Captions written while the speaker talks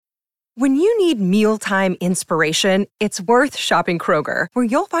When you need mealtime inspiration, it's worth shopping Kroger, where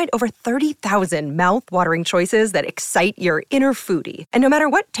you'll find over 30,000 mouth-watering choices that excite your inner foodie. And no matter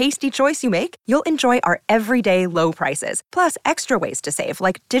what tasty choice you make, you'll enjoy our everyday low prices, plus extra ways to save,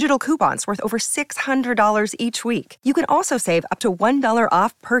 like digital coupons worth over $600 each week. You can also save up to $1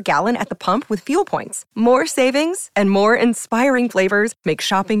 off per gallon at the pump with fuel points. More savings and more inspiring flavors make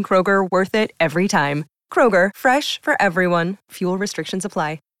shopping Kroger worth it every time. Kroger, fresh for everyone. Fuel restrictions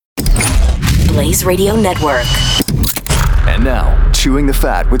apply. Blaze Radio Network. And now, Chewing the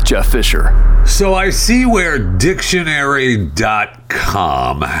Fat with Jeff Fisher. So I see where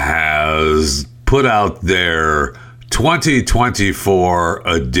dictionary.com has put out their 2024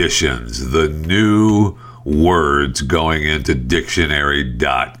 editions, the new words going into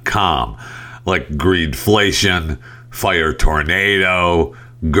dictionary.com, like greedflation, fire tornado,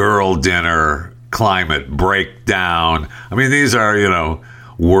 girl dinner, climate breakdown. I mean, these are,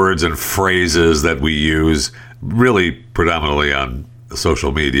 words and phrases that we use really predominantly on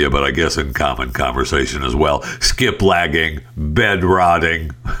social media, but I guess in common conversation as well. Skip lagging, bed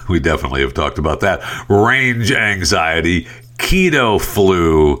rotting. We definitely have talked about that. Range anxiety, keto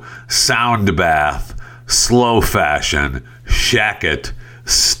flu, sound bath, slow fashion, shacket,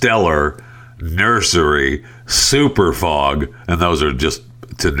 stellar, nursery, super fog, and those are just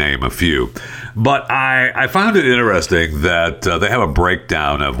to name a few. But I found it interesting that they have a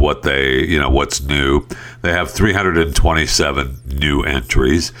breakdown of what what's new. They have 327 new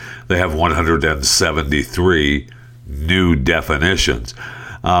entries. They have 173 new definitions.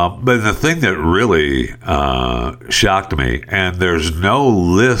 But the thing that really shocked me, and there's no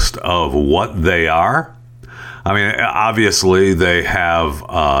list of what they are. I mean, obviously they have,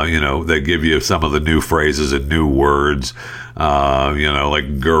 they give you some of the new phrases and new words,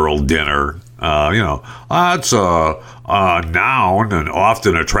 like girl dinner. That's a noun, an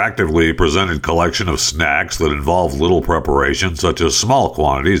often attractively presented collection of snacks that involve little preparation, such as small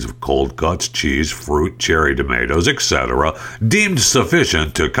quantities of cold cuts, cheese, fruit, cherry tomatoes, etc., deemed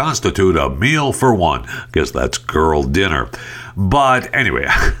sufficient to constitute a meal for one. Guess that's girl dinner. But anyway,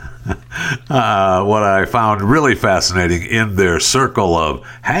 what I found really fascinating in their circle of,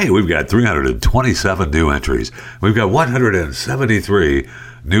 hey, we've got 327 new entries. We've got 173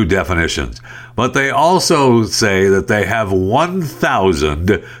 new definitions. But they also say that they have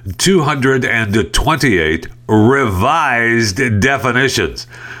 1,228 revised definitions.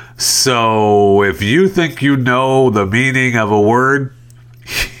 So if you think you know the meaning of a word,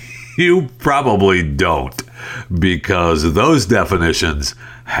 you probably don't, because those definitions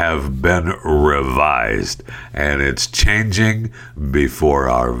have been revised, and it's changing before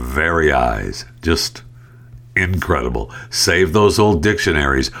our very eyes. Just incredible. Save those old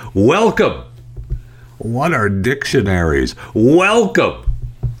dictionaries. Welcome. What are dictionaries? Welcome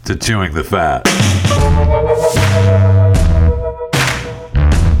to Chewing the Fat.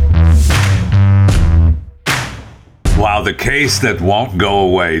 Wow, the case that won't go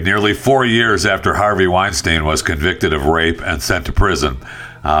away. Nearly 4 years after Harvey Weinstein was convicted of rape and sent to prison,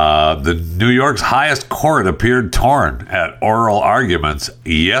 the New York's highest court appeared torn at oral arguments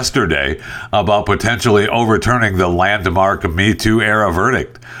yesterday about potentially overturning the landmark Me Too era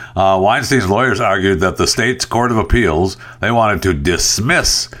verdict. Weinstein's lawyers argued that the state's Court of Appeals, they wanted to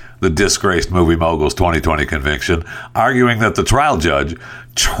dismiss the disgraced movie mogul's 2020 conviction, arguing that the trial judge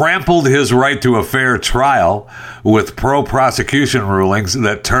trampled his right to a fair trial with pro-prosecution rulings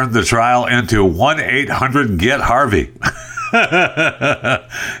that turned the trial into 1-800-GET-HARVEY.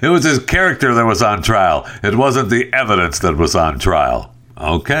 It was his character that was on trial. It wasn't the evidence that was on trial.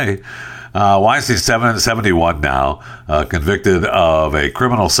 Okay. Weinstein's 71 now, convicted of a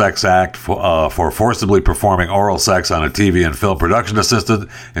criminal sex act for forcibly performing oral sex on a TV and film production assistant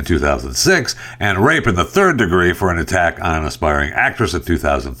in 2006, and rape in the third degree for an attack on an aspiring actress in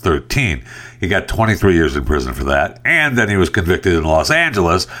 2013. He got 23 years in prison for that, and then he was convicted in Los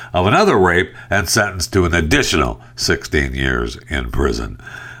Angeles of another rape and sentenced to an additional 16 years in prison.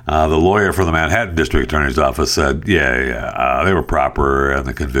 The lawyer for the Manhattan District Attorney's Office said, they were proper and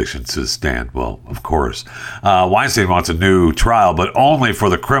the convictions should stand. Well, of course. Weinstein wants a new trial, but only for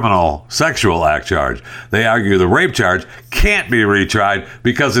the criminal sexual act charge. They argue the rape charge can't be retried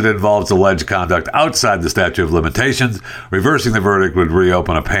because it involves alleged conduct outside the statute of limitations. Reversing the verdict would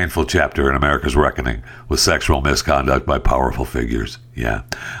reopen a painful chapter in America's reckoning with sexual misconduct by powerful figures. Yeah.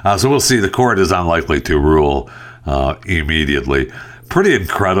 So we'll see. The court is unlikely to rule immediately. Pretty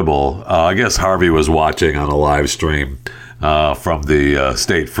incredible. I guess Harvey was watching on a live stream from the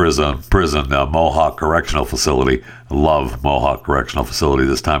state prison Mohawk Correctional Facility. Love Mohawk Correctional Facility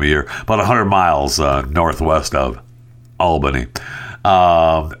this time of year. About 100 miles northwest of Albany.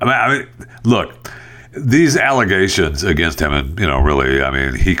 Look, these allegations against him, and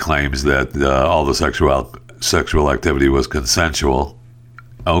really, he claims that all the sexual activity was consensual.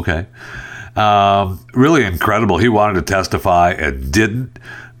 Okay, really incredible. He wanted to testify and didn't,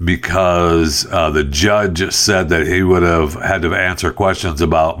 because the judge said that he would have had to answer questions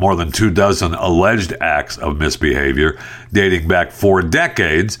about more than 24 alleged acts of misbehavior dating back 4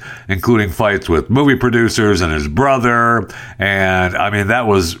 decades, including fights with movie producers and his brother. And that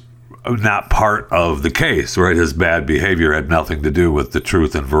was not part of the case, right? His bad behavior had nothing to do with the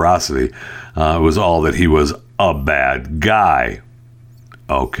truth and veracity. It was all that he was a bad guy.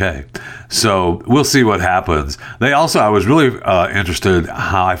 Okay, so we'll see what happens. I was really interested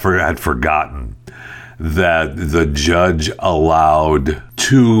how I had forgotten that the judge allowed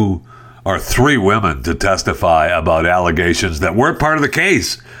 2 or 3 women to testify about allegations that weren't part of the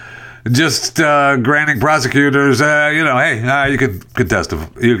case. Just granting prosecutors, hey, you could testify,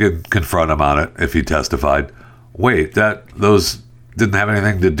 you could confront him on it if he testified. Wait, those didn't have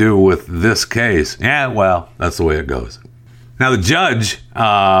anything to do with this case. Yeah, well, that's the way it goes. Now, the judge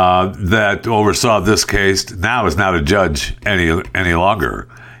that oversaw this case now is not a judge any longer.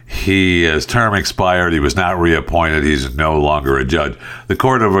 His term expired. He was not reappointed. He's no longer a judge. The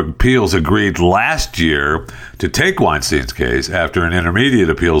Court of Appeals agreed last year to take Weinstein's case after an intermediate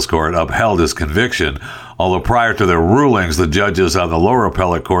appeals court upheld his conviction. Although prior to their rulings, the judges on the lower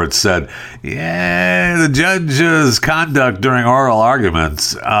appellate court said, the judge's conduct during oral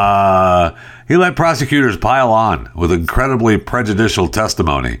arguments, he let prosecutors pile on with incredibly prejudicial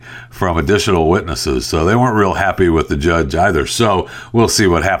testimony from additional witnesses. So they weren't real happy with the judge either. So we'll see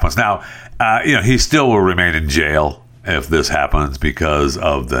what happens. Now, he still will remain in jail if this happens because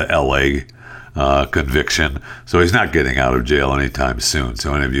of the L.A. Conviction. So he's not getting out of jail anytime soon.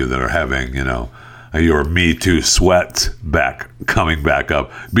 So any of you that are having, your Me Too sweat coming back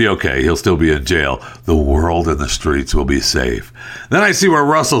up, be okay. He'll still be in jail. The world and the streets will be safe. Then I see where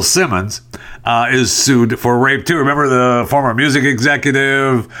Russell Simmons is sued for rape too. Remember the former music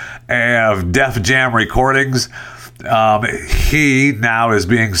executive of Def Jam Recordings? He now is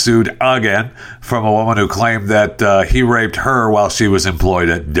being sued again from a woman who claimed that he raped her while she was employed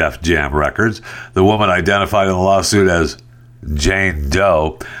at Def Jam Records. The woman, identified in the lawsuit as Jane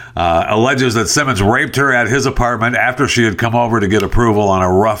Doe, alleges that Simmons raped her at his apartment after she had come over to get approval on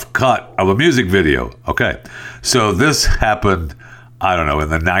a rough cut of a music video. Okay, so this happened, in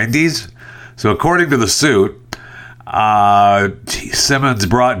the 90s. So according to the suit, Simmons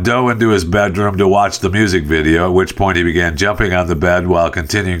brought Doe into his bedroom to watch the music video, at which point he began jumping on the bed while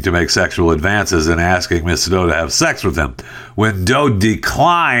continuing to make sexual advances and asking Miss Doe to have sex with him. When Doe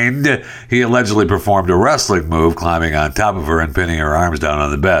declined, he allegedly performed a wrestling move, climbing on top of her and pinning her arms down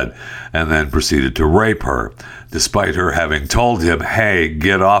on the bed, and then proceeded to rape her, despite her having told him, hey,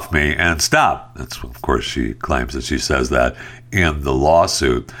 get off me and stop. That's, of course, she claims that she says that in the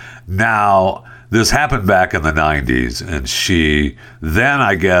lawsuit. Now, this happened back in the 90s, and she then,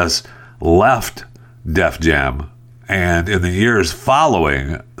 I guess, left Def Jam. And in the years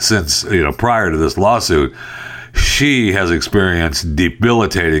following, since, prior to this lawsuit, she has experienced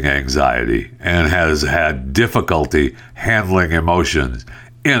debilitating anxiety and has had difficulty handling emotions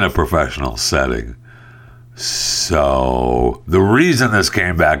in a professional setting. So the reason this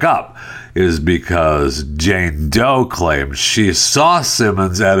came back up is because Jane Doe claims she saw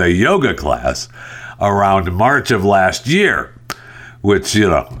Simmons at a yoga class around March of last year, which,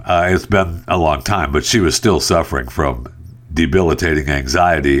 it's been a long time, but she was still suffering from debilitating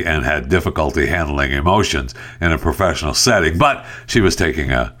anxiety and had difficulty handling emotions in a professional setting, but she was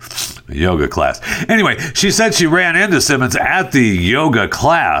taking a yoga class. Anyway, she said she ran into Simmons at the yoga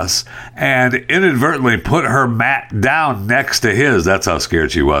class and inadvertently put her mat down next to his. That's how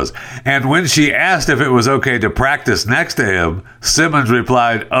scared she was. And when she asked if it was okay to practice next to him, Simmons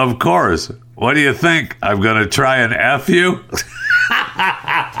replied, "Of course. What do you think? I'm going to try and F you?"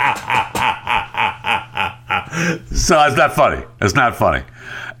 So it's not funny. It's not funny.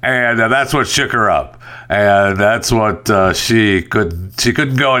 And that's what shook her up. And that's what she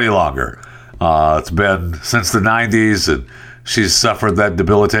couldn't go any longer. It's been since the 90s, and she's suffered that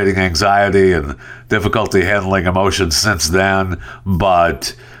debilitating anxiety and difficulty handling emotions since then.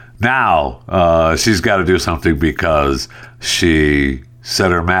 But now she's got to do something because she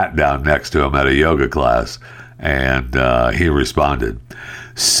set her mat down next to him at a yoga class, and he responded.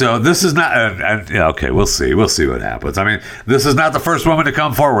 So this is not, okay, we'll see what happens. This is not the first woman to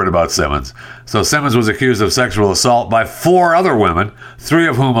come forward about Simmons. So Simmons was accused of sexual assault by 4 other women, 3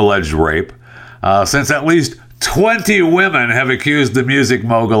 of whom alleged rape. Since at least 20 women have accused the music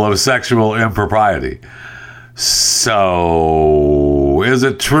mogul of sexual impropriety. So Is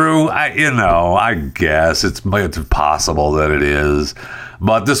it true? I guess it's possible that it is.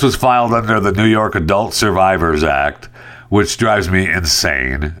 But this was filed under the New York Adult Survivors Act, which drives me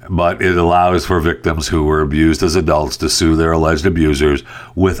insane. But it allows for victims who were abused as adults to sue their alleged abusers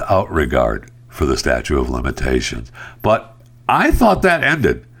without regard for the statute of limitations. But I thought that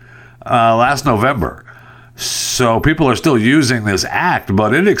ended last November. So people are still using this act,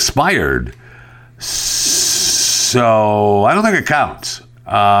 but it expired. So I don't think it counts.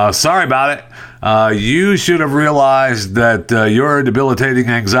 Sorry about it. You should have realized that your debilitating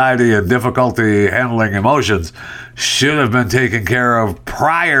anxiety and difficulty handling emotions should have been taken care of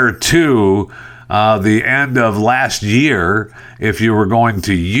prior to the end of last year if you were going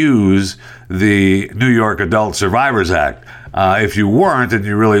to use the New York Adult Survivors Act. If you weren't and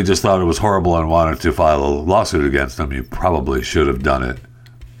you really just thought it was horrible and wanted to file a lawsuit against them, you probably should have done it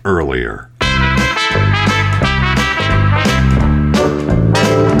earlier.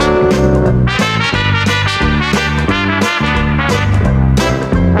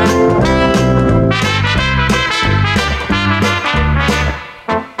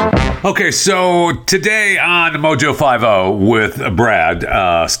 Okay, so today on Mojo 50 with Brad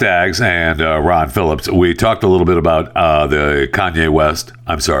Staggs and Ron Phillips, we talked a little bit about the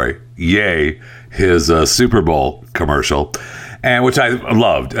Ye, his Super Bowl commercial, and which I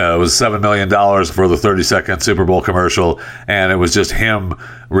loved. It was $7 million for the 30-second Super Bowl commercial, and it was just him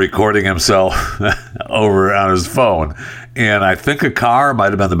recording himself over on his phone. And I think a car,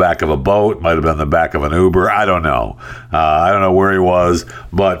 might have been the back of a boat, might have been the back of an Uber. I don't know. I don't know where he was,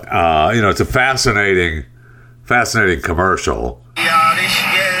 but it's a fascinating commercial. Yeah, this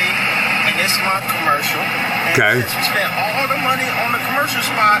Gary, and this is my commercial. And Okay. since we spent all the money on the commercial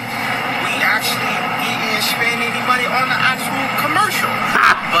spot, we actually didn't spend any money on the actual commercial.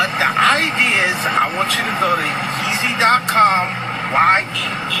 But the idea is, I want you to go to Yeezy.com,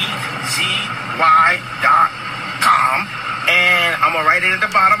 YEEZY.com. And I'm gonna write it at the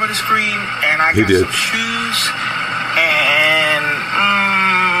bottom of the screen, and I got some shoes, and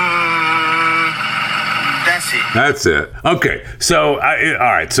that's it. Okay, so all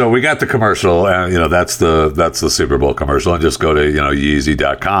right, so we got the commercial, and that's the Super Bowl commercial, and just go to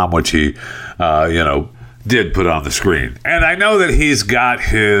Yeezy.com, which he did put on the screen, and I know that he's got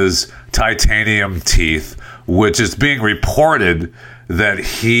his titanium teeth, which is being reported that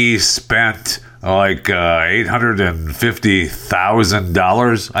he spent like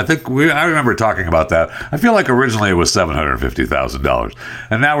 $850,000. I remember talking about that. I feel like originally it was $750,000,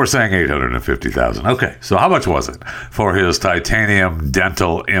 and now we're saying $850,000. Okay, so how much was it for his titanium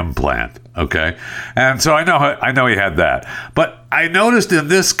dental implant? Okay, and so I know he had that, but I noticed in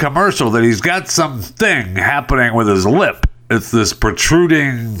this commercial that he's got something happening with his lip. It's this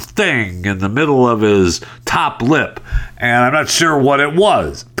protruding thing in the middle of his top lip, and I'm not sure what it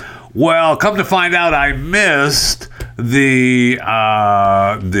was. Well, come to find out, I missed the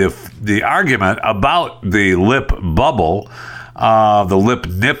argument about the lip bubble, the lip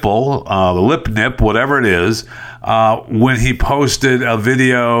nipple, the lip nip, whatever it is, when he posted a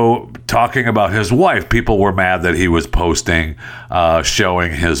video talking about his wife. People were mad that he was posting,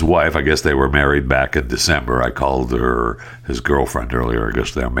 showing his wife. I guess they were married back in December. I called her his girlfriend earlier. I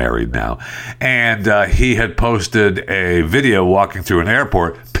guess they're married now. And he had posted a video walking through an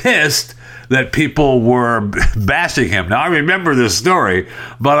airport, pissed that people were bashing him. Now, I remember this story,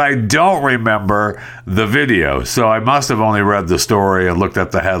 but I don't remember the video. So I must have only read the story and looked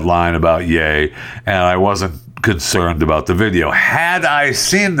at the headline about Ye, and I wasn't concerned about the video. Had I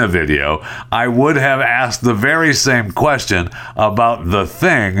seen the video, I would have asked the very same question about the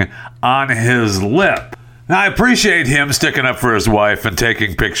thing on his lip. Now, I appreciate him sticking up for his wife and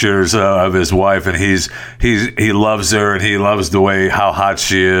taking pictures of his wife, and he loves her, and he loves the way how hot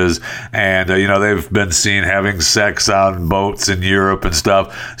she is, and they've been seen having sex on boats in Europe and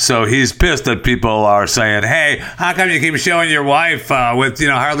stuff. So he's pissed that people are saying, "Hey, how come you keep showing your wife with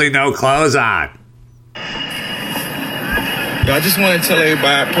hardly no clothes on?" I just want to tell everybody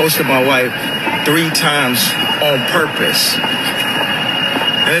I posted my wife 3 times on purpose. You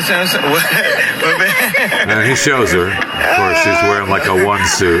understand what I'm saying? And he shows her. Of course, she's wearing like a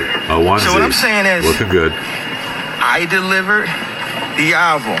onesie. So what I'm saying is, looking good. I delivered the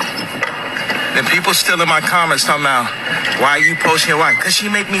album. Then people still in my comments talking about, why are you posting your wife? Because she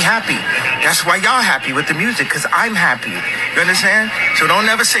make me happy. That's why y'all happy with the music, because I'm happy. You understand? So don't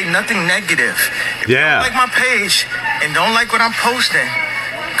ever say nothing negative. If you don't like my page and don't like what I'm posting,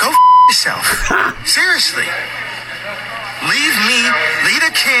 go yourself. Seriously. Leave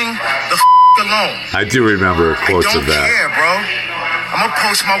the king the alone. I do remember quotes of that. I don't care, bro. I'm going to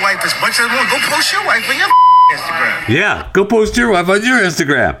post my wife as much as I want. Go post your wife on your Instagram. Yeah, go post your wife on your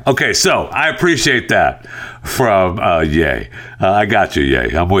Instagram. Okay, so I appreciate that from Ye. I got you,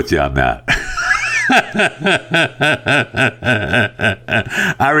 Ye. I'm with you on that.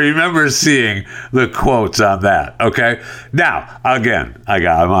 I remember seeing the quotes on that. Okay, now again,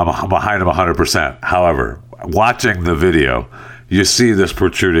 I'm behind him 100%. However, watching the video, you see this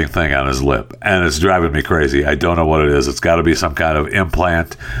protruding thing on his lip, and it's driving me crazy. I don't know what it is. It's got to be some kind of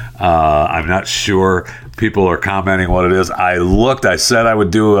implant. I'm not sure. People are commenting what it is. I said I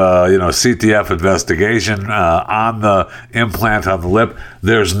would do a CTF investigation on the implant on the lip.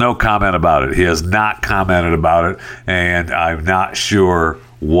 There's no comment about it. He has not commented about it, and I'm not sure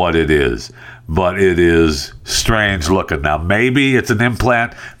what it is. But it is strange looking. Now, maybe it's an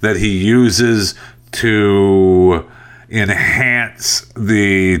implant that he uses to enhance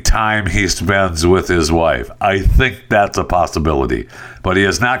the time he spends with his wife. I think that's a possibility, but he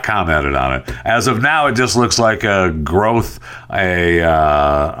has not commented on it. As of now, it just looks like a growth,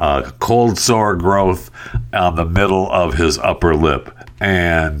 a cold sore growth on the middle of his upper lip.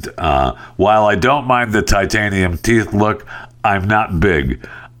 And while I don't mind the titanium teeth look, I'm not big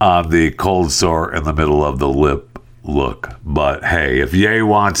on the cold sore in the middle of the lip look. But hey, if Ye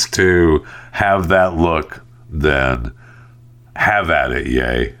wants to have that look, then have at it,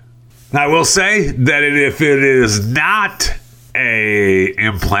 Ye. Now, I will say that if it is not a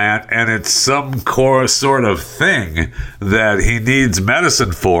implant and it's some sort of thing that he needs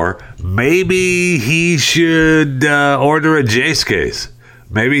medicine for, maybe he should order a Jace case.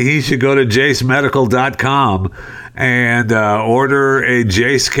 Maybe he should go to jacemedical.com and order a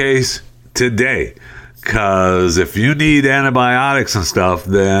Jace case today. Because if you need antibiotics and stuff,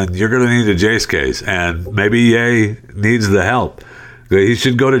 then you're going to need a Jace case. And maybe Ye needs the help. He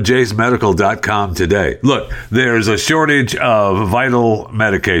should go to jacemedical.com today. Look, there's a shortage of vital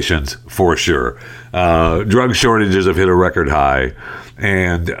medications for sure. Drug shortages have hit a record high.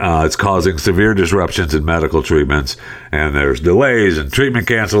 And it's causing severe disruptions in medical treatments. And there's delays and treatment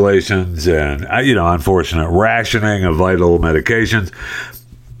cancellations and, unfortunate rationing of vital medications.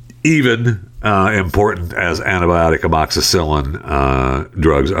 Even important as antibiotic amoxicillin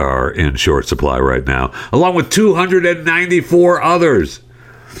drugs are in short supply right now, along with 294 others.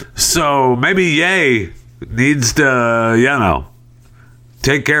 So maybe Ye needs to,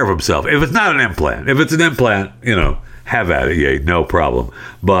 take care of himself. If it's not an implant, have at it, Ye, no problem.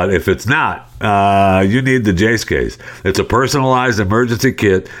 But if it's not, you need the Jace case. It's a personalized emergency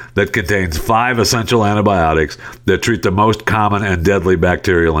kit that contains 5 essential antibiotics that treat the most common and deadly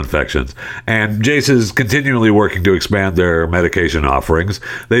bacterial infections. And Jace is continually working to expand their medication offerings.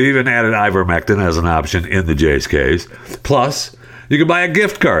 They've even added ivermectin as an option in the Jace case. Plus, you could buy a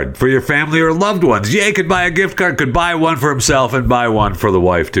gift card for your family or loved ones. Ye could buy a gift card, could buy one for himself and buy one for the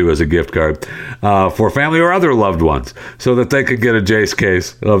wife, too, as a gift card for family or other loved ones so that they could get a Jace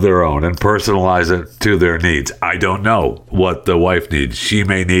case of their own and personalize it to their needs. I don't know what the wife needs. She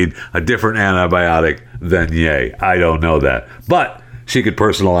may need a different antibiotic than Ye. I don't know that. But she could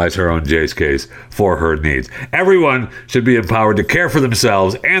personalize her own Jace case for her needs. Everyone should be empowered to care for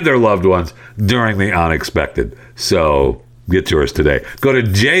themselves and their loved ones during the unexpected. So get yours today. Go to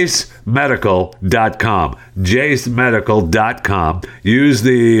jacemedical.com. jacemedical.com. Use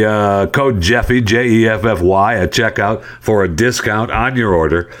the code Jeffy, Jeffy, at checkout for a discount on your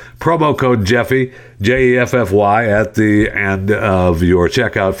order. Promo code Jeffy, Jeffy, at the end of your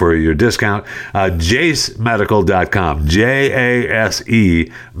checkout for your discount. jacemedical.com.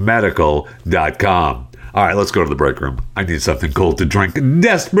 JASE medical.com. All right, let's go to the break room. I need something cold to drink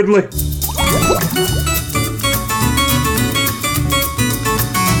desperately.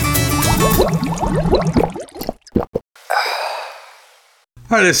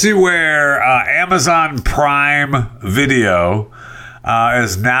 All right, I see where Amazon Prime Video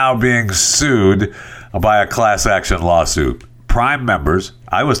is now being sued by a class action lawsuit. Prime members,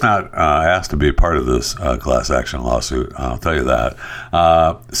 I was not asked to be a part of this class action lawsuit, I'll tell you that.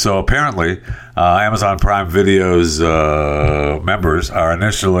 So apparently, Amazon Prime Video's members are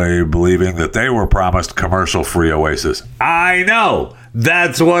initially believing that they were promised commercial-free Oasis. I know!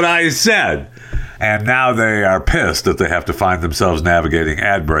 That's what I said! And now they are pissed that they have to find themselves navigating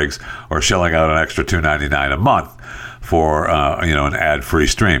ad breaks or shelling out an extra $2.99 a month for an ad-free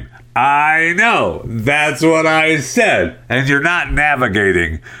stream. I know. That's what I said. And you're not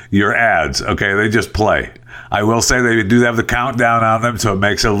navigating your ads, okay? They just play. I will say they do have the countdown on them, so it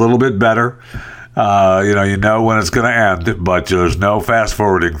makes it a little bit better. You know when it's going to end, but there's no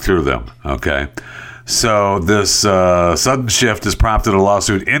fast-forwarding through them, okay? So this sudden shift has prompted a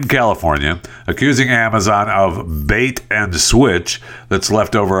lawsuit in California accusing Amazon of bait and switch that's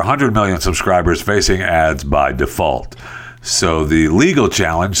left over 100 million subscribers facing ads by default. So the legal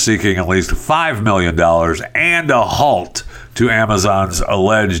challenge seeking at least $5 million and a halt to Amazon's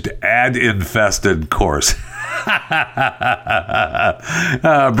alleged ad-infested course.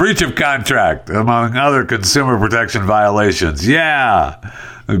 Breach of contract, among other consumer protection violations. Yeah,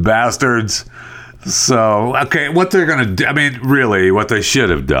 bastards. So, okay, what they're going to do, I mean, really, what they should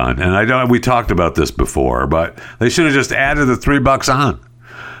have done, and we talked about this before, but they should have just added the $3 on.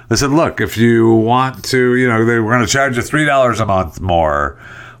 They said, look, if you want to, they were going to charge you $3 a month more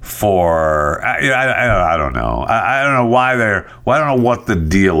for, I don't know. I don't know why I don't know what the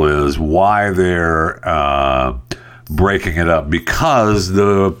deal is, why they're breaking it up, because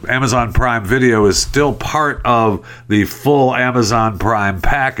the Amazon Prime Video is still part of the full Amazon Prime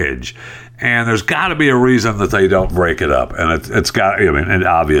package. And there's got to be a reason that they don't break it up. And it's got, it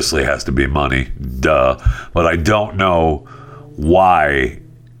obviously has to be money, duh. But I don't know why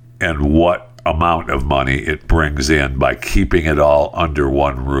and what amount of money it brings in by keeping it all under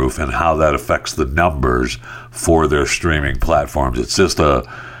one roof and how that affects the numbers for their streaming platforms. It's just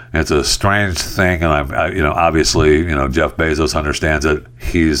it's a strange thing, and obviously, Jeff Bezos understands it.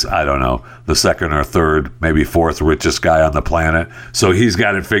 He's, I don't know, the second or third, maybe fourth richest guy on the planet, so he's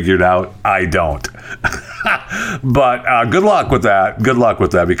got it figured out. I don't. But good luck with that. Good luck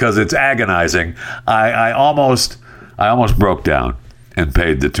with that, because it's agonizing. I almost broke down and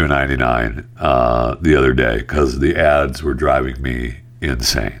paid the $2.99 the other day because the ads were driving me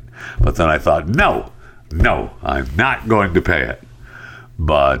insane. But then I thought, no, I'm not going to pay it.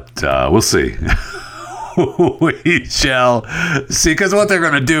 But we'll see. We shall see, because what they're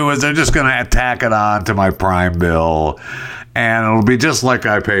going to do is they're just going to tack it on to my Prime bill, and it'll be just like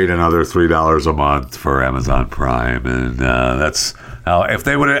I paid another $3 a month for Amazon Prime, and that's how. If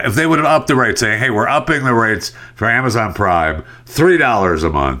they would have upped the rate, saying, "Hey, we're upping the rates for Amazon Prime, $3 a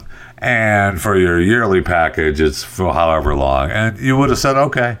month, and for your yearly package, it's for however long," and you would have said,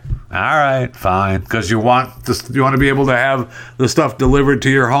 "Okay. All right, fine," because you want to be able to have the stuff delivered to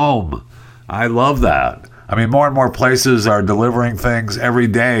your home. I love that. I mean, more and more places are delivering things every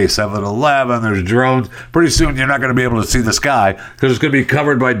day. 7-Eleven, there's drones. Pretty soon, you're not going to be able to see the sky because it's going to be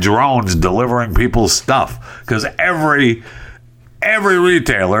covered by drones delivering people's stuff. Because every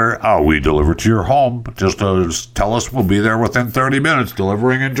retailer, we deliver to your home. Just tell us, we'll be there within 30 minutes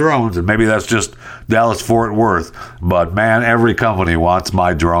delivering in drones. And maybe that's just Dallas-Fort Worth. But man, every company wants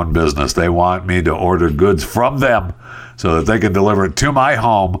my drone business. They want me to order goods from them so that they can deliver it to my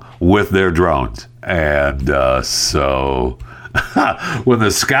home with their drones. And so when the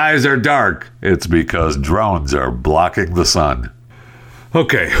skies are dark, it's because drones are blocking the sun.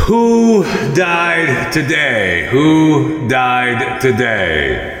 Okay, who died today?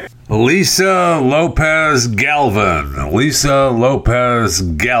 Lisa Lopez Galvin. Lisa Lopez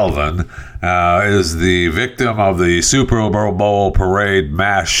Galvin is the victim of the Super Bowl parade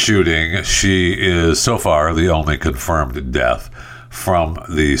mass shooting. She is so far the only confirmed death from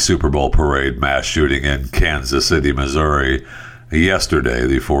the Super Bowl parade mass shooting in Kansas City, Missouri, yesterday,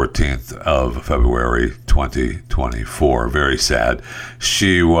 the 14th of February, 2024. Very sad.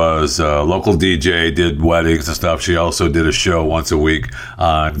 She was a local DJ, did weddings and stuff. She also did a show once a week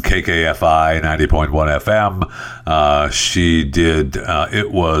on KKFI 90.1 FM. She did,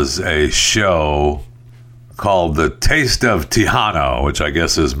 it was a show called The Taste of Tejano, which I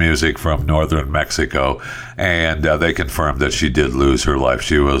guess is music from northern Mexico. And they confirmed that she did lose her life.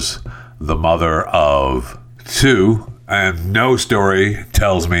 She was the mother of two, and no story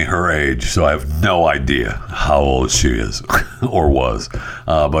tells me her age, so I have no idea how old she is or was.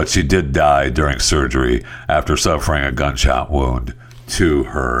 But she did die during surgery after suffering a gunshot wound to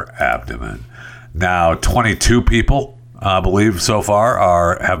her abdomen. Now, 22 people, I believe, so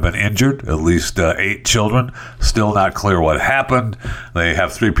far have been injured, at least 8 children. Still not clear what happened. They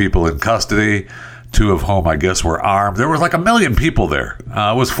have 3 people in custody, 2 of whom I guess were armed. There was like 1 million people there.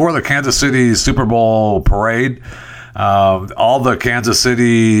 It was for the Kansas City Super Bowl parade. All the Kansas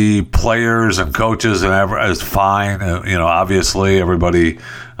City players and coaches and is fine. Obviously everybody,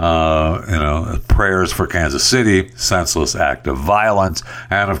 prayers for Kansas City, senseless act of violence.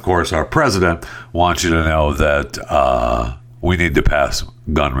 And of course, our president wants you to know that, we need to pass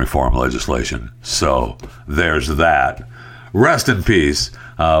gun reform legislation. So there's that. Rest in peace,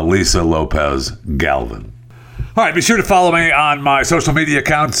 Lisa Lopez Galvin. All right, be sure to follow me on my social media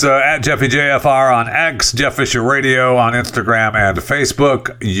accounts at JeffyJFR on X, Jeff Fisher Radio on Instagram and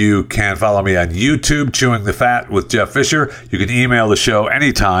Facebook. You can follow me on YouTube, Chewing the Fat with Jeff Fisher. You can email the show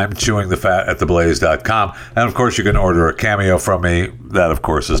anytime, chewingthefat@theblaze.com. And, of course, you can order a Cameo from me. That, of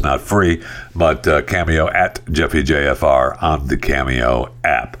course, is not free, but Cameo at JeffyJFR on the Cameo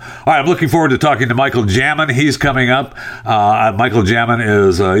app. All right, I'm looking forward to talking to Michael Jamin. He's coming up. Michael Jamin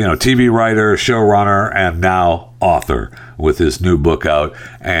is a TV writer, showrunner, and now author with his new book out.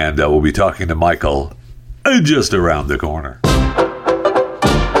 And we'll be talking to Michael just around the corner.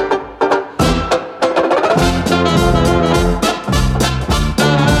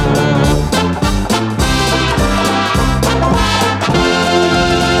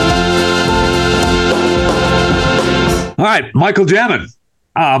 All right, Michael Jamin.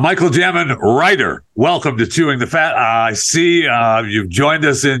 Michael Jamin, writer. Welcome to Chewing the Fat. I see you've joined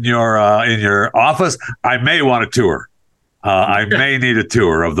us in your office. I may want a tour. I may need a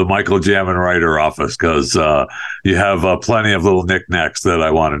tour of the Michael Jamin writer office because you have plenty of little knickknacks that I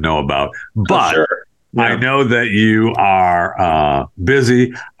want to know about. But sure. Yeah. I know that you are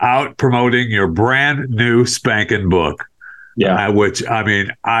busy out promoting your brand new spanking book. Yeah, which, I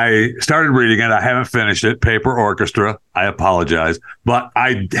mean, I started reading it. I haven't finished it. Paper Orchestra. I apologize. But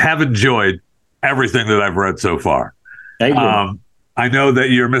I have enjoyed everything that I've read so far. Thank you. I know that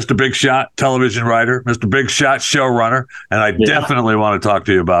you're Mr. Big Shot television writer, Mr. Big Shot showrunner, and I definitely want to talk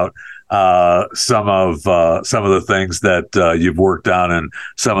to you about some of the things that you've worked on and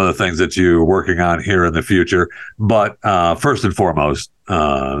some of the things that you're working on here in the future. But first and foremost,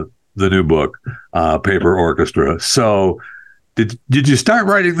 the new book, Paper Orchestra. So did you start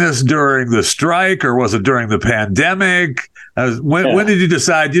writing this during the strike, or was it during the pandemic? When did you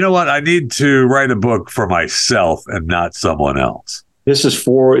decide, you know what, I need to write a book for myself and not someone else? This is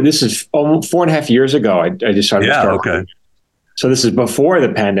 4.5 years ago. I just started. Yeah. Okay. So this is before the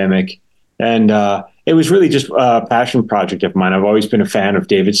pandemic, and it was really just a passion project of mine. I've always been a fan of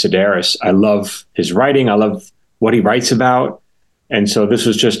David Sedaris. I love his writing. I love what he writes about. And so this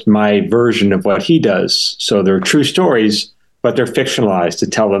was just my version of what he does. So they're true stories, but they're fictionalized to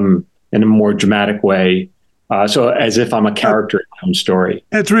tell them in a more dramatic way. So as if I'm a character in my own story.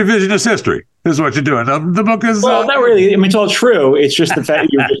 It's revisionist history is what you're doing. The book is... Well, not really. I mean, it's all true. It's just the fact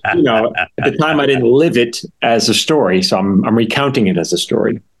that at the time I didn't live it as a story. So I'm recounting it as a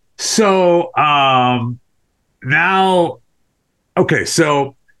story. So now, okay,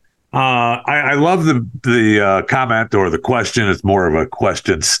 so I love the comment or the question. It's more of a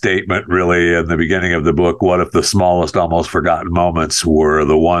question statement, really, in the beginning of the book. What if the smallest, almost forgotten moments were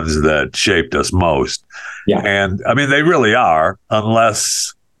the ones that shaped us most? Yeah. And I mean, they really are,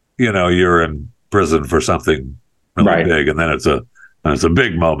 unless, you're in prison for something really big. And then it's a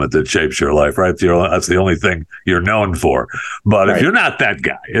big moment that shapes your life, right? That's the only thing you're known for. But if you're not that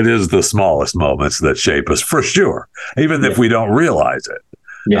guy, it is the smallest moments that shape us for sure, even if we don't realize it.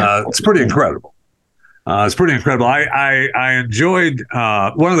 Yeah, it's pretty incredible. It's pretty incredible. I enjoyed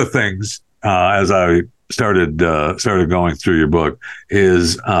one of the things as I started going through your book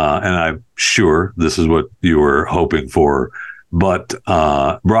is, and I'm sure this is what you were hoping for, but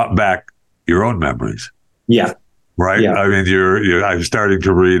brought back your own memories. Yeah. Right. Yeah. I mean, I'm starting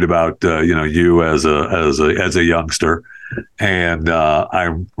to read about you as a youngster, and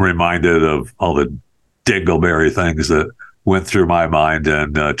I'm reminded of all the dingleberry things that went through my mind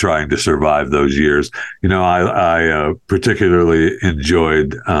and trying to survive those years. I particularly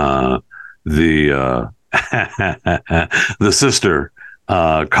enjoyed the sister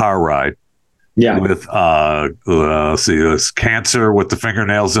car ride. Yeah. With this cancer with the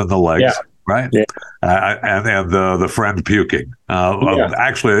fingernails in the legs, right? Yeah. And the friend puking.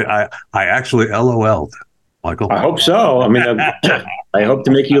 Actually, I actually LOL'd. Michael, I hope so. I mean, I hope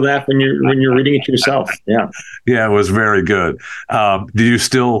to make you laugh when you're reading it yourself. Yeah. Yeah, it was very good. Do you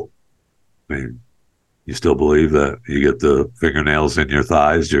still? I mean, you still believe that you get the fingernails in your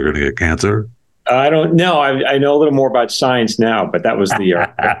thighs, you're going to get cancer? I don't know. I know a little more about science now, but that was the.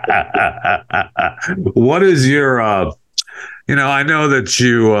 What is your? I know that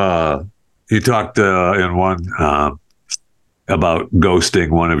you talked in one. About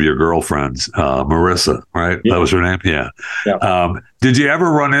ghosting one of your girlfriends, Marissa, right? Yeah. That was her name? Yeah. Did you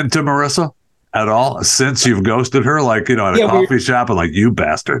ever run into Marissa at all since you've ghosted her? Like, at a coffee shop and like, you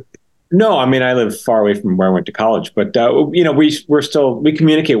bastard? No, I mean, I live far away from where I went to college, but, we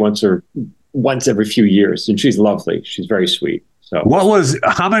communicate once every few years, and she's lovely. She's very sweet. So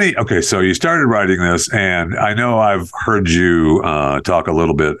how many? Okay, so you started writing this, and I know I've heard you talk a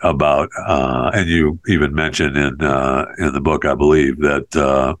little bit about, and you even mentioned in the book, I believe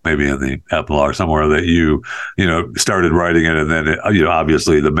that maybe in the epilogue somewhere that you started writing it, and then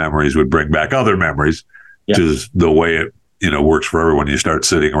obviously the memories would bring back other memories, Yeah. which is the way it works for everyone. You start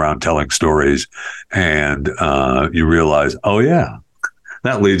sitting around telling stories, and you realize, oh yeah,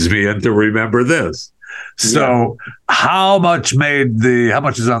 that leads me into remember this. So how much is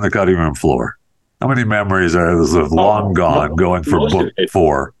on the cutting room floor? How many memories are long gone going for book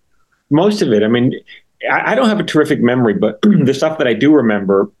 4? Most of it. I mean, I don't have a terrific memory, but the stuff that I do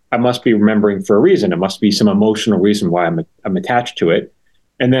remember, I must be remembering for a reason. It must be some emotional reason why I'm attached to it.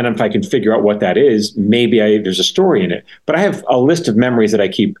 And then if I can figure out what that is, maybe there's a story in it. But I have a list of memories that I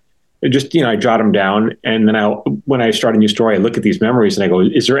keep. Just, I jot them down. And then when I start a new story, I look at these memories and I go,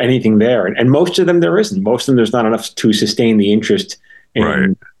 is there anything there? And most of them there isn't. Most of them, there's not enough to sustain the interest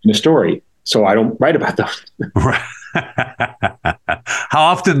in the story. So I don't write about those. Right. How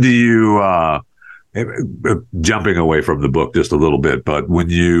often do you, jumping away from the book just a little bit, but when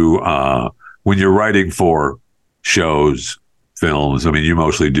you're writing for shows, films, I mean, you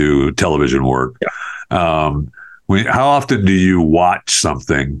mostly do television work. Yeah. How often do you watch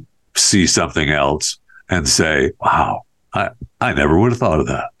something, see something else, and say, wow, I never would have thought of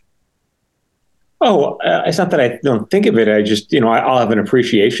that? Oh, it's not that I don't think of it. I just, I'll have an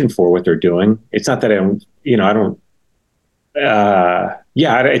appreciation for what they're doing. It's not that it's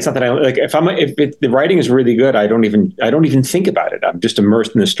not that I like, if the writing is really good, I don't even think about it. I'm just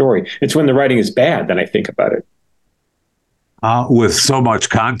immersed in the story. It's when the writing is bad, then I think about it. With so much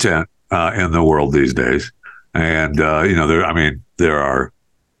content in the world these days, and there are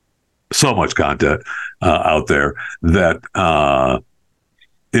so much content out there that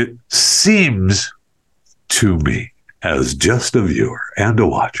it seems to me, as just a viewer and a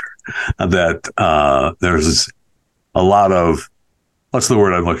watcher, that there's a lot of, what's the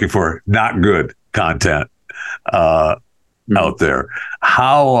word I'm looking for? Not good content out there.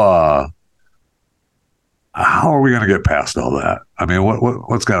 How are we going to get past all that? I mean,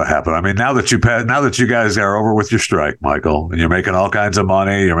 what's going to happen? I mean, now that you guys are over with your strike, Michael, and you're making all kinds of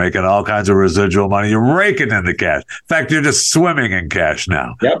money, you're making all kinds of residual money, you're raking in the cash. In fact, you're just swimming in cash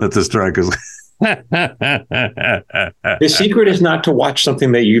now that the strike is. The secret is not to watch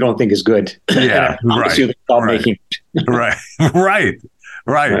something that you don't think is good. Yeah, right.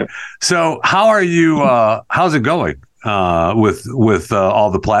 Right. So how are you, how's it going? With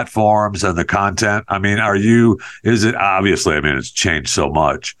all the platforms and the content? I mean, is it obviously, I mean, it's changed so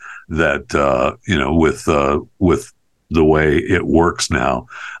much that, with the way it works now,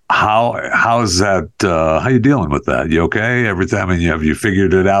 how's that, how are you dealing with that? You okay? Everything, I mean, have you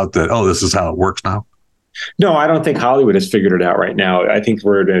figured it out that, this is how it works now? No, I don't think Hollywood has figured it out right now. I think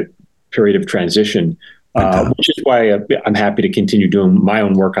we're in a period of transition. Which is why I'm happy to continue doing my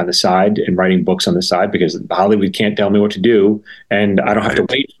own work on the side and writing books on the side, because Hollywood can't tell me what to do, and I don't have to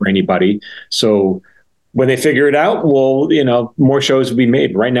wait for anybody. So when they figure it out, more shows will be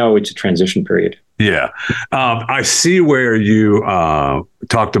made. Right now, it's a transition period. Yeah. I see where you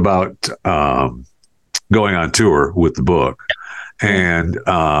talked about going on tour with the book. And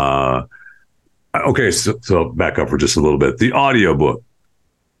okay, so back up for just a little bit. The audiobook.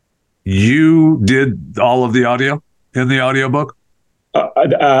 You did all of the audio in the audiobook?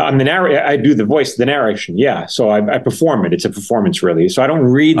 I'm the narrator. I do the voice, the narration. Yeah. So I perform it. It's a performance, really. So I don't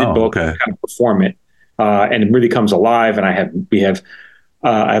read the book. Okay. I kind of perform it. And it really comes alive. And I have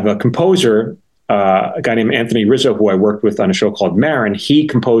a composer, a guy named Anthony Rizzo, who I worked with on a show called Marin. He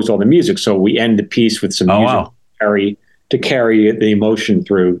composed all the music. So we end the piece with some music to carry the emotion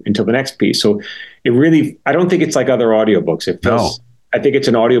through until the next piece. So I don't think it's like other audiobooks. It feels, I think it's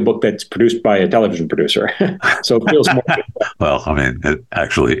an audiobook that's produced by a television producer. So it feels more. Well, I mean, it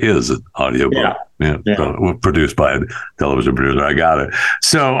actually is an audiobook produced by a television producer. I got it.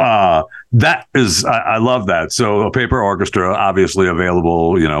 So that is, I love that. So a paper orchestra, obviously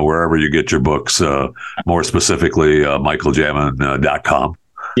available, wherever you get your books, more specifically, michaeljamin.com.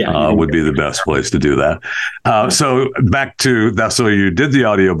 Would be the best place to do that. So back to that. So you did the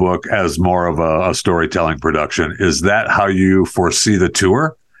audiobook as more of a storytelling production. Is that how you foresee the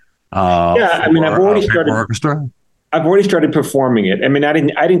tour? I mean, I've already started orchestra. I've already started performing it. I mean, I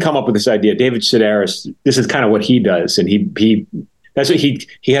didn't come up with this idea. David Sedaris, this is kind of what he does, and he that's what he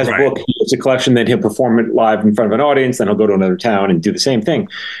has a book. He has a collection, then he'll perform it live in front of an audience. Then he'll go to another town and do the same thing.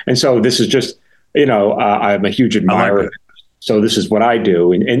 And so this is just, I'm a huge admirer. So this is what I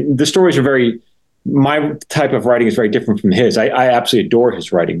do. And the stories are my type of writing is very different from his. I absolutely adore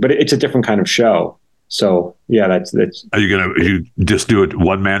his writing, but it's a different kind of show. So yeah, that's you just do it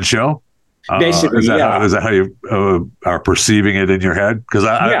one man show? basically, is yeah. that how you are perceiving it in your head? Because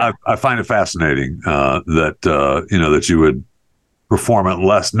I find it fascinating that you would perform it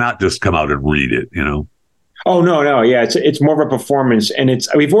less, not just come out and read it. Oh no, yeah, it's more of a performance, and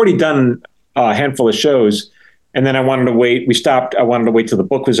we've already done a handful of shows, and then I wanted to wait. We stopped. I wanted to wait till the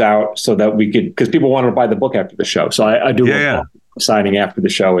book was out so that we could, because people wanted to buy the book after the show. So I do a book signing after the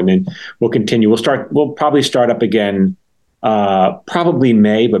show, and then we'll continue. We'll probably start up again, probably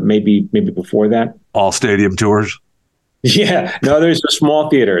May, but maybe before that. All stadium tours. Yeah, no, there's small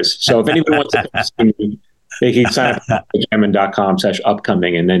theaters. So if anybody wants to come see me, they can sign up at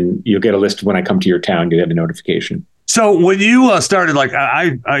jamin.com/upcoming, and then you'll get a list of when I come to your town. You have a notification. So when you started, like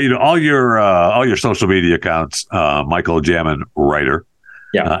I all your social media accounts, Michael Jamin Writer,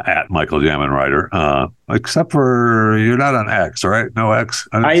 at Michael Jamin Writer, except for you're not on X, right? No X.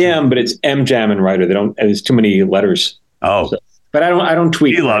 I am, but it's M Jamin Writer. There's too many letters. Oh, so, but I don't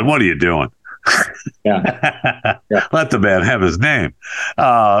tweet. Elon, what are you doing? Yeah. Let the man have his name.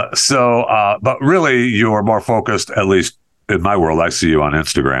 But really, you're more focused, at least in my world. I see you on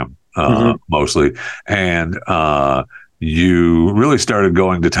Instagram mostly, and you really started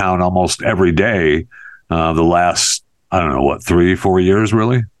going to town almost every day the last, I don't know, 3-4 years,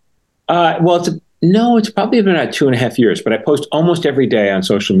 really. Well, it's probably been about 2.5 years, but I post almost every day on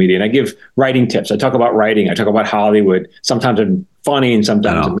social media, and I give writing tips. I talk about writing. I talk about Hollywood. Sometimes I'm funny, and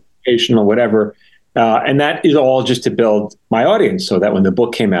sometimes I'm educational, whatever. And that is all just to build my audience, so that when the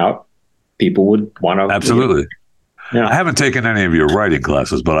book came out, people would want to. Absolutely. Yeah. I haven't taken any of your writing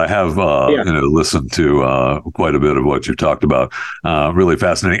classes, but I have listened to quite a bit of what you've talked about. Really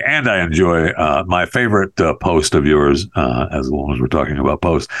fascinating. And I enjoy my favorite post of yours, as long as we're talking about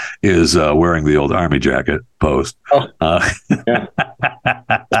posts, is wearing the old Army jacket post. Yeah.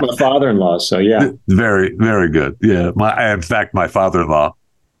 That's my father-in-law, so yeah. Very, very good. Yeah. In fact, my father-in-law,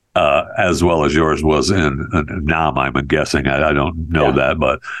 as well as yours, was in Nam, I'm guessing. I don't know that,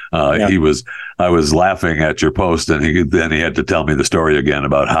 but I was laughing at your post, and then he had to tell me the story again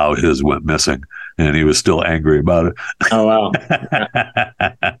about how his went missing, and he was still angry about it. Oh, wow.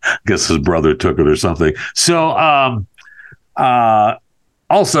 Guess his brother took it or something. So,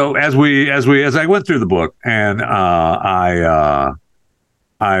 also, as I went through the book, and I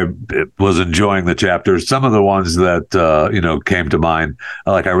was enjoying the chapters. Some of the ones that came to mind,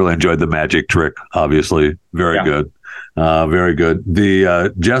 like I really enjoyed the magic trick. Obviously, very good, very good.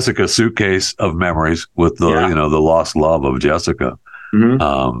 The Jessica suitcase of memories with the the lost love of Jessica.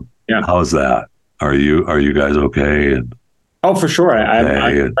 Mm-hmm. How's that? Are you guys okay? And for sure.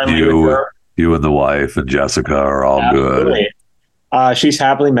 You and the wife and Jessica are all good. She's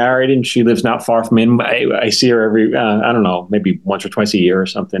happily married, and she lives not far from me. I see her every, I don't know, maybe once or twice a year or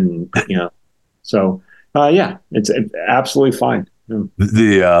something, So, it's absolutely fine.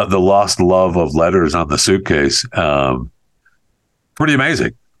 The lost love of letters on the suitcase, pretty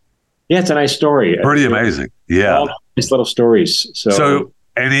amazing. Yeah, it's a nice story. Pretty amazing. Yeah. All nice little stories. So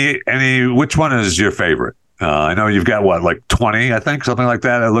which one is your favorite? I know you've got 20, I think, something like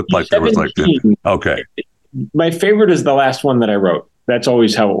that. It looked like 17. There was okay. My favorite is the last one that I wrote. That's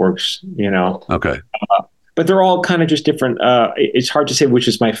always how it works, Okay. But they're all kind of just different. It's hard to say which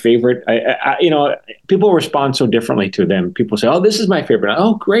is my favorite. People respond so differently to them. People say, "Oh, this is my favorite."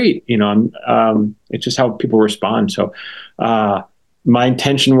 Oh, great. It's just how people respond. So, my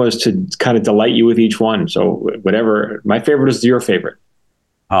intention was to kind of delight you with each one. So, whatever. My favorite is your favorite.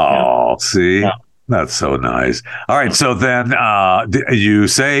 Oh, see, that's so nice. All right. So then, you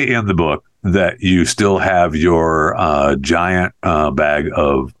say in the book that you still have your giant bag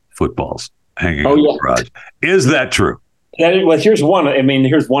of footballs hanging in the garage. Is that true? Here's one.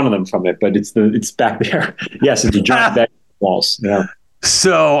 Here's one of them from it, but it's back there. Yes, it's a giant bag of footballs. Yeah.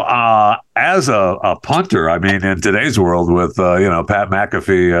 So, as a punter, in today's world with Pat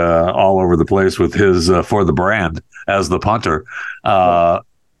McAfee all over the place with his For the Brand as the punter, are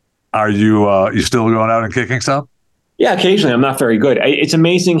you still going out and kicking stuff? Yeah, occasionally. I'm not very good. It's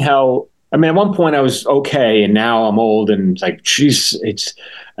amazing how. At one point I was okay, and now I'm old, and it's like, geez, it's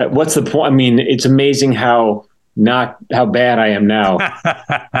what's the point? It's amazing how bad I am now.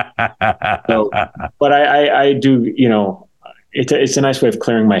 But I do, it's a nice way of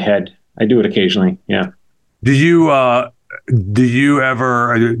clearing my head. I do it occasionally. Yeah. Do you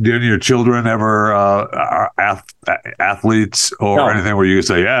ever? Do any of your children ever are athletes or anything where you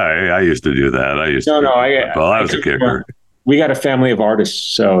say, "Yeah, I used to do that. I used to." I was a kicker. We got a family of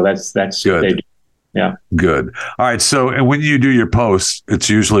artists, so that's good. What they do. Yeah. Good. All right. So, and when you do your posts, it's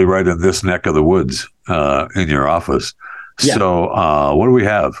usually right in this neck of the woods in your office. Yeah. So what do we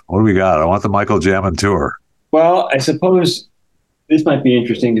have? What do we got? I want the Michael Jamin tour. Well, I suppose this might be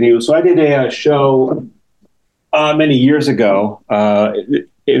interesting to you. So I did a show many years ago.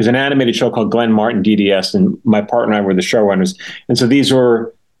 It was an animated show called Glenn Martin DDS, and my partner and I were the showrunners. And so these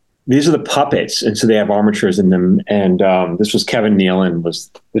are the puppets, and so they have armatures in them. And this was Kevin Nealon was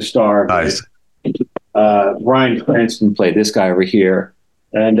the star. Nice. Bryan Cranston played this guy over here.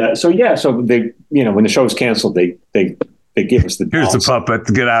 And so they, when the show was canceled, they give us the Here's dolls. the puppet.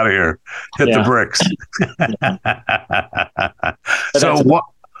 Get out of here. Hit the bricks.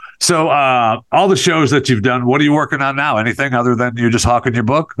 So all the shows that you've done, what are you working on now? Anything other than you're just hawking your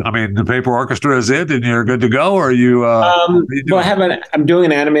book? I mean, the Paper Orchestra is it, and you're good to go? Or are you? Well, I'm doing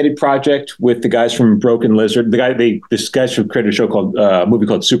an animated project with the guys from Broken Lizard. This guys who created a movie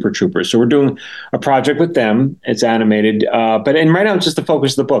called Super Troopers. So we're doing a project with them. It's animated, but right now it's just the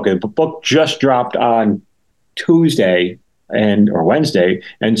focus of the book. The book just dropped on Tuesday or Wednesday,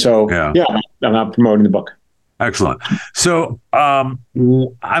 and so I'm out promoting the book. Excellent. So I'm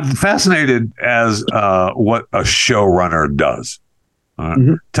fascinated as what a showrunner does.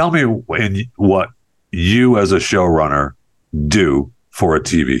 Tell me what you as a showrunner do for a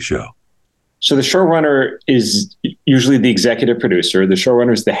TV show. So the showrunner is usually the executive producer. The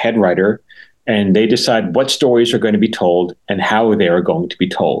showrunner is the head writer, and they decide what stories are going to be told and how they are going to be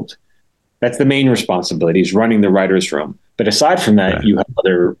told. That's the main responsibility, is running the writer's room. But aside from that, you have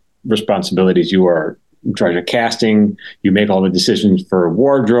other responsibilities. You are in charge of casting. You make all the decisions for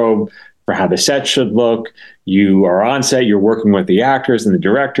wardrobe, for how the set should look. You are on set. You're working with the actors and the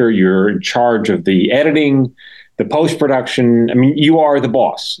director. You're in charge of the editing, the post-production. I mean, you are the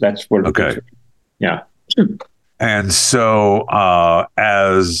boss. That's what. Okay. Yeah. And so,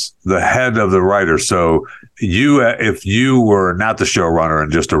 as the head of the writer, so if you were not the showrunner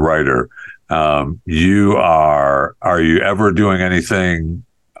and just a writer, are you ever doing anything?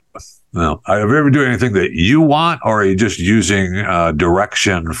 No, are you ever doing anything that you want, or are you just using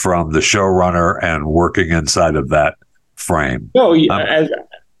direction from the showrunner and working inside of that frame? No, on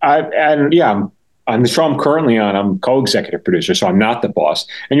the show I'm currently on, I'm co-executive producer, so I'm not the boss.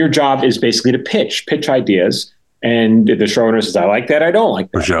 And your job is basically to pitch ideas. And the showrunner says, I like that, I don't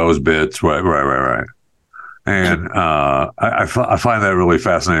like that. Shows, bits, right. And I find that really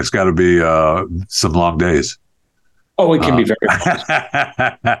fascinating. It's got to be some long days. Oh, it can be very long.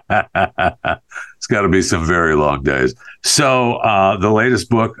 It's got to be some very long days. So the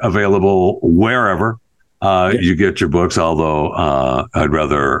latest book available wherever you get your books, although I'd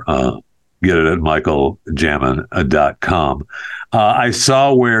rather get it at michaeljamin.com. I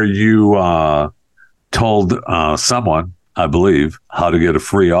saw where you told someone, I believe, how to get a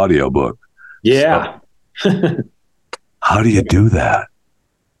free audiobook. Yeah. So, how do you do that?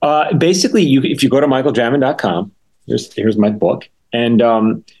 Basically, if you go to michaeljamin.com, here's my book. And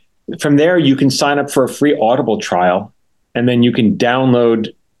from there, you can sign up for a free Audible trial. And then you can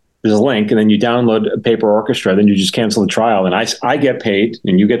download, there's a link, and then you download a Paper Orchestra. Then you just cancel the trial. And I get paid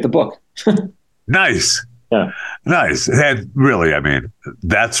and you get the book. Nice. Yeah. Nice. And really, I mean,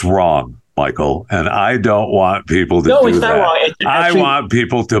 that's wrong, Michael. And I don't want people to do that. No, it's not wrong. I want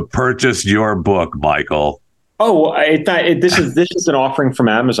people to purchase your book, Michael. Oh, this is an offering from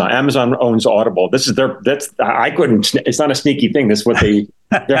Amazon. Amazon owns Audible. It's not a sneaky thing. This is what they're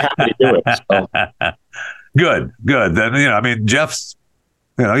happy to do it. So. Good. Then, I mean, Jeff's,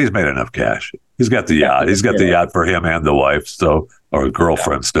 he's made enough cash. He's got the yacht. He's got the yacht for him and the wife. So, or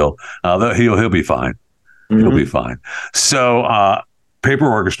girlfriend still. He'll be fine. Mm-hmm. He'll be fine. So, Paper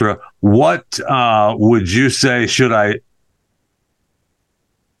Orchestra, what would you say, should I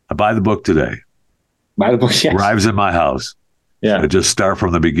buy the book today? Buy the book, yes. Arrives in my house. Yeah. Should I just start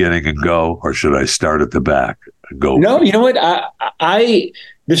from the beginning and go, or should I start at the back and go? No, you know what?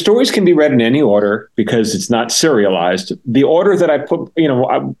 The stories can be read in any order because it's not serialized. The order that I put,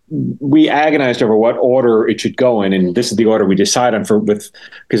 we agonized over what order it should go in, and this is the order we decide on because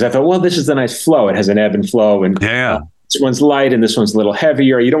I thought, well, this is a nice flow. It has an ebb and flow, and this one's light and this one's a little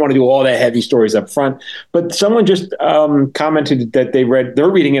heavier. You don't want to do all the heavy stories up front. But someone just commented that they're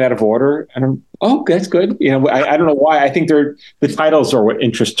reading it out of order, and that's good. I don't know why. I think the titles are what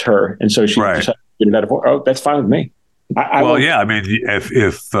interest her, and so she decided to read it out of order. Oh, that's fine with me. I mean,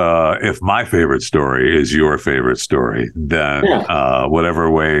 if my favorite story is your favorite story, then whatever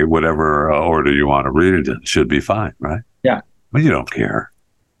order you want to read it in should be fine, right? Yeah. But you don't care.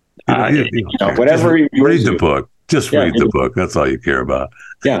 Whatever. Read the book. Just read the book. That's all you care about.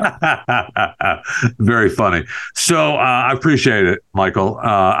 Yeah. Very funny. So I appreciate it, Michael.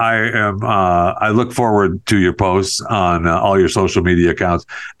 I look forward to your posts on all your social media accounts,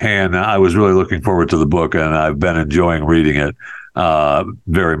 and I was really looking forward to the book, and I've been enjoying reading it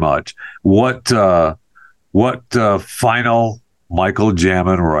very much. What final Michael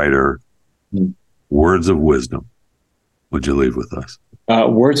Jamin writer words of wisdom would you leave with us?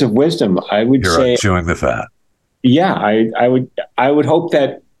 Words of wisdom, I would say. Chewing the Fat. Yeah, I would hope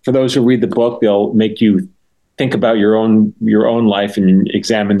that for those who read the book, they'll make you think about your own life and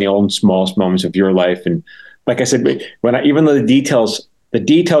examine the own smallest moments of your life. And like I said, even though the details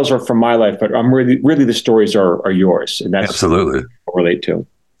are from my life, but I'm really the stories are yours, and that's absolutely what I relate to.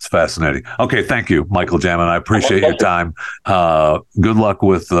 It's fascinating. Okay, thank you, Michael Jamin. I appreciate your time. Good luck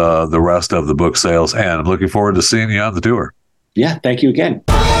with the rest of the book sales, and I'm looking forward to seeing you on the tour. Yeah, thank you again.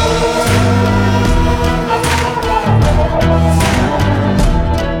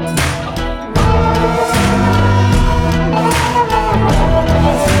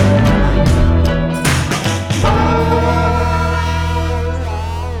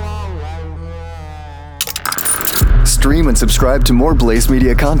 Stream and subscribe to more Blaze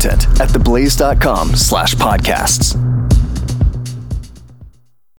Media content at theblaze.com/podcasts.